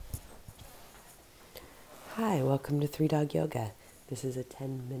Hi, welcome to Three Dog Yoga. This is a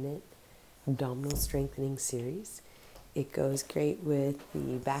 10-minute abdominal strengthening series. It goes great with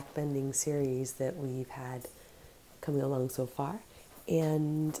the back bending series that we've had coming along so far,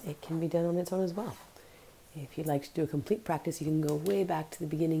 and it can be done on its own as well. If you'd like to do a complete practice, you can go way back to the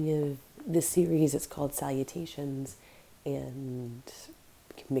beginning of this series. It's called Salutations, and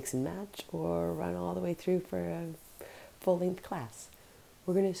you can mix and match or run all the way through for a full-length class.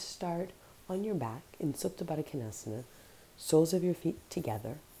 We're going to start on your back in Supta Baddha Konasana, soles of your feet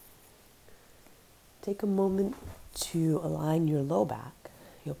together. Take a moment to align your low back.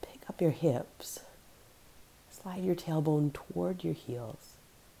 You'll pick up your hips, slide your tailbone toward your heels,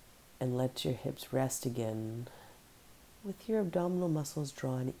 and let your hips rest again with your abdominal muscles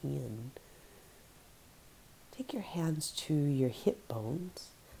drawn in. Take your hands to your hip bones,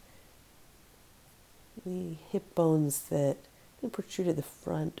 the hip bones that protrude at the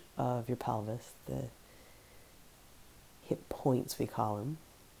front of your pelvis, the hip points we call them.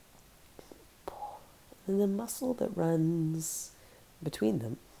 And the muscle that runs between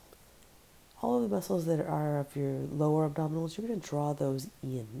them, all of the muscles that are of your lower abdominals, you're going to draw those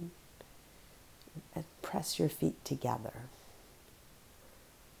in and press your feet together.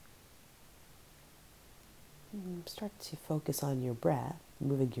 And start to focus on your breath,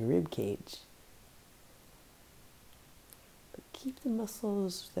 moving your rib cage. But keep the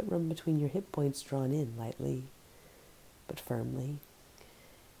muscles that run between your hip points drawn in lightly but firmly.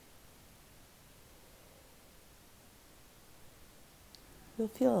 You'll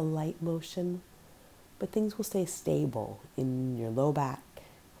feel a light motion, but things will stay stable in your low back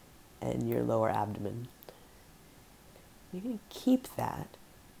and your lower abdomen. You're going to keep that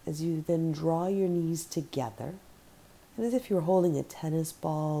as you then draw your knees together, and as if you were holding a tennis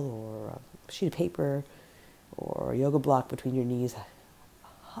ball or a sheet of paper or a yoga block between your knees.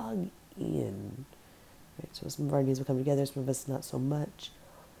 Hug in. Right? So some of our knees will come together, some of us not so much.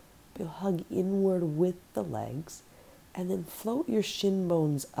 But you'll hug inward with the legs, and then float your shin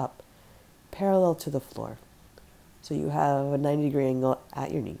bones up parallel to the floor. So you have a 90-degree angle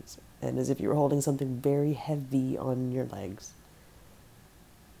at your knees, and as if you were holding something very heavy on your legs.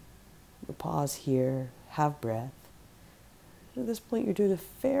 We'll pause here, have breath. At this point, you're doing a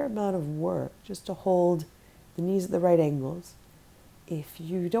fair amount of work just to hold the knees at the right angles. If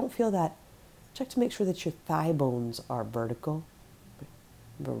you don't feel that, check to make sure that your thigh bones are vertical,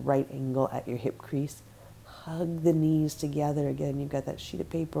 the right angle at your hip crease. Hug the knees together. Again, you've got that sheet of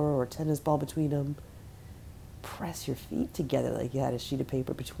paper or tennis ball between them. Press your feet together like you had a sheet of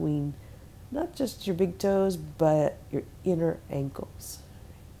paper between not just your big toes, but your inner ankles.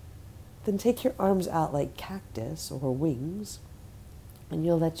 Then take your arms out like cactus or wings, and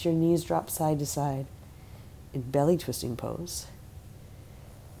you'll let your knees drop side to side in belly twisting pose.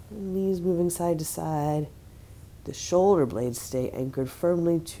 Knees moving side to side. The shoulder blades stay anchored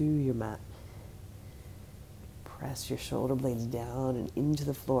firmly to your mat. Press your shoulder blades down and into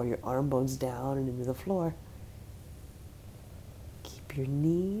the floor, your arm bones down and into the floor. Keep your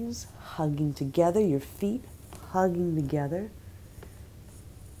knees hugging together, your feet hugging together,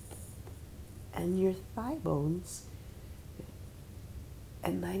 and your thigh bones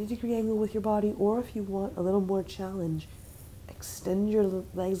at 90-degree angle with your body, or if you want a little more challenge, extend your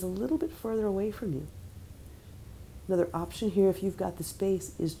legs a little bit further away from you. Another option here, if you've got the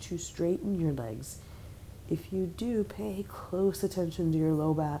space, is to straighten your legs. If you do, pay close attention to your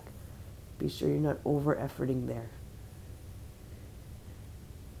low back. Be sure you're not over-efforting there.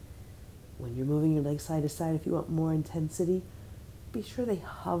 When you're moving your legs side to side, if you want more intensity, be sure they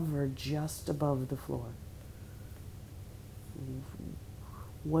hover just above the floor.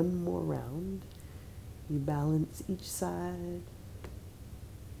 One more round. You balance each side.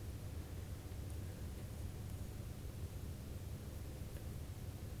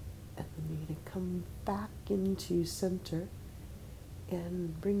 And then you're going to come back into center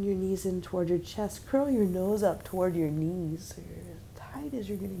and bring your knees in toward your chest. Curl your nose up toward your knees so you're as tight as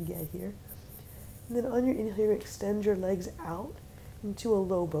you're going to get here. And then on your inhale, you're going to extend your legs out into a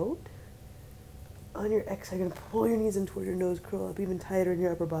low boat. On your exhale, you're going to pull your knees in toward your nose, curl up even tighter in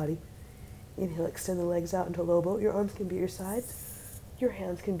your upper body. Inhale, extend the legs out into a low boat. Your arms can be at your sides. Your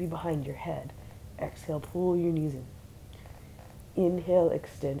hands can be behind your head. Exhale, pull your knees in. Inhale,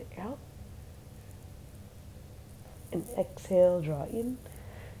 extend out. And exhale, draw in.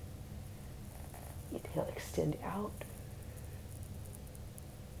 Inhale, extend out.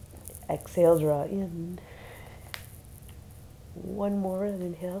 Exhale, draw in. One more, and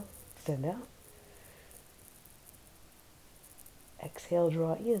inhale, extend out. Exhale,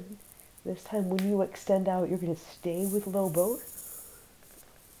 draw in. This time when you extend out, you're going to stay with low boat.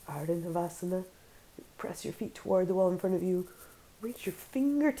 Ardha Navasana. press your feet toward the wall in front of you. Reach your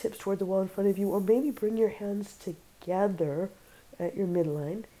fingertips toward the wall in front of you, or maybe bring your hands together at your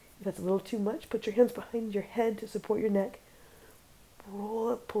midline. If that's a little too much, put your hands behind your head to support your neck. Roll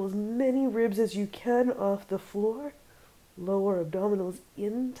up, pull as many ribs as you can off the floor. Lower abdominals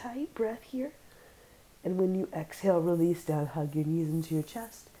in tight, breath here. And when you exhale, release down, hug your knees into your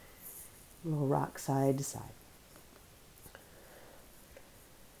chest. A little rock side to side.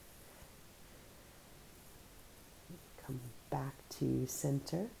 Come back to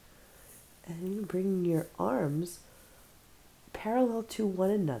center. And bring your arms parallel to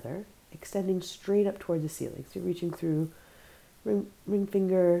one another, extending straight up toward the ceiling. So you're reaching through ring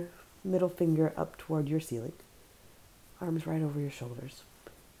finger, middle finger up toward your ceiling. Arms right over your shoulders.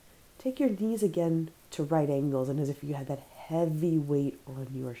 Take your knees again to right angles, and as if you had that heavy weight on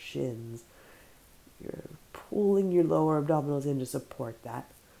your shins. You're pulling your lower abdominals in to support that.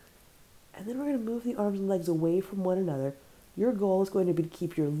 And then we're going to move the arms and legs away from one another. Your goal is going to be to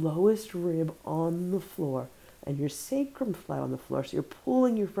keep your lowest rib on the floor and your sacrum flat on the floor. So you're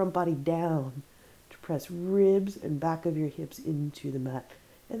pulling your front body down to press ribs and back of your hips into the mat.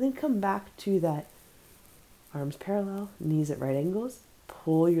 And then come back to that arms parallel, knees at right angles.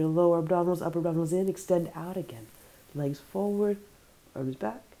 Pull your lower abdominals, upper abdominals in, extend out again. Legs forward, arms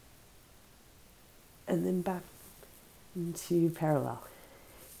back. And then back into parallel.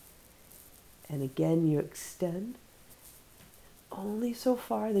 And again, you extend only so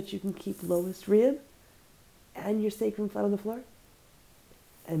far that you can keep lowest rib and your sacrum flat on the floor.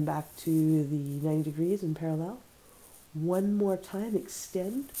 And back to the 90 degrees in parallel. One more time,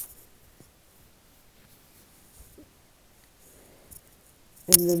 extend.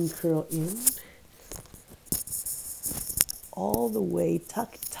 And then curl in. All the way,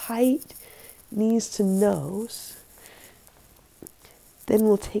 tuck tight, knees to nose. Then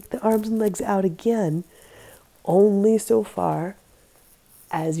we'll take the arms and legs out again, only so far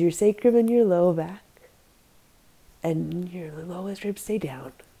as your sacrum and your low back and your lowest ribs stay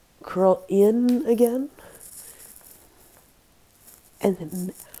down. Curl in again. And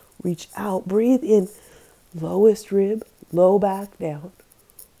then reach out, breathe in, lowest rib, low back down.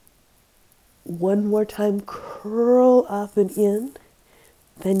 One more time, curl up and in.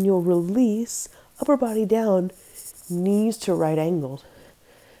 Then you'll release, upper body down, knees to right angled.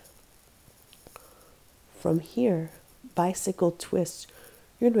 From here, bicycle twist.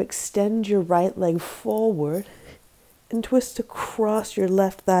 You're going to extend your right leg forward and twist across your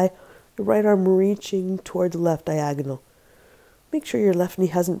left thigh, your right arm reaching toward the left diagonal. Make sure your left knee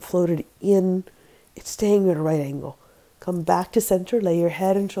hasn't floated in. It's staying at a right angle. Come back to center, lay your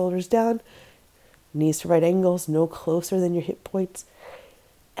head and shoulders down. Knees to right angles, no closer than your hip points.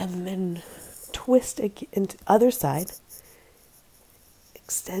 And then twist again to other side.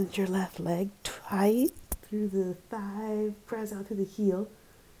 Extend your left leg tight through the thigh, press out through the heel.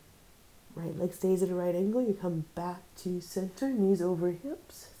 Right leg stays at a right angle. You come back to center, knees over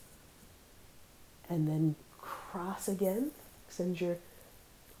hips. And then cross again. Extend your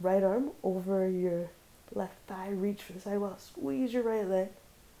right arm over your left thigh, reach for the sidewall, squeeze your right leg.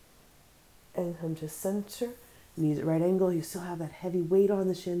 And come to center, knees at right angle. You still have that heavy weight on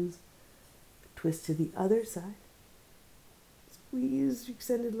the shins. Twist to the other side. Squeeze your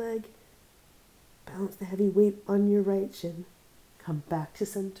extended leg. Balance the heavy weight on your right shin. Come back to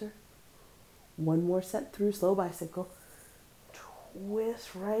center. One more set through slow bicycle.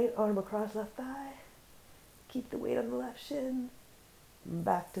 Twist right arm across left thigh. Keep the weight on the left shin.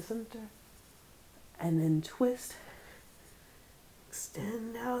 Back to center. And then twist.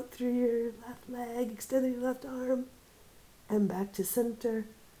 Extend out through your left leg, extend your left arm, and back to center.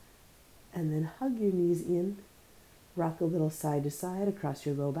 And then hug your knees in. Rock a little side to side across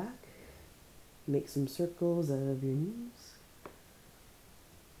your low back. Make some circles of your knees.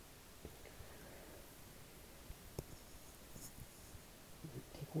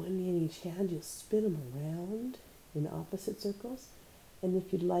 Take one knee in each hand, you'll spin them around in opposite circles. And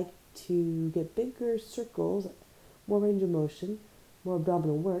if you'd like to get bigger circles, more range of motion, more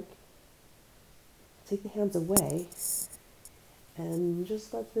abdominal work, take the hands away and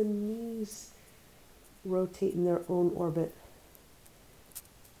just let the knees rotate in their own orbit.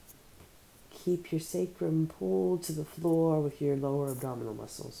 Keep your sacrum pulled to the floor with your lower abdominal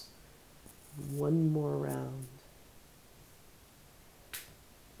muscles. One more round.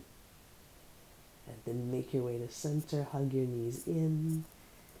 And then make your way to center, hug your knees in,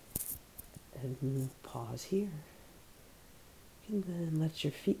 and pause here. And then let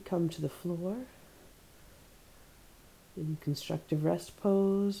your feet come to the floor in constructive rest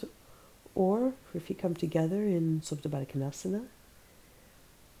pose, or if your feet come together in Supta Baddha Konasana.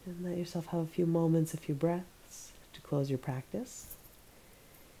 And let yourself have a few moments, a few breaths to close your practice.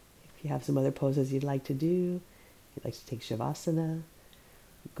 If you have some other poses you'd like to do, if you'd like to take Shavasana,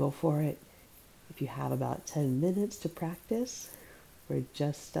 go for it. If you have about 10 minutes to practice, we're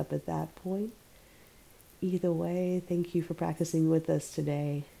just up at that point. Either way, thank you for practicing with us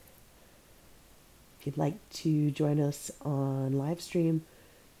today. If you'd like to join us on live stream,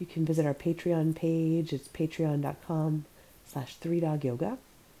 you can visit our Patreon page. It's patreon.com/3dogyoga.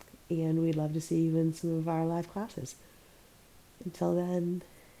 And we'd love to see you in some of our live classes. Until then,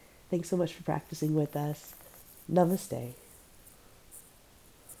 thanks so much for practicing with us. Namaste.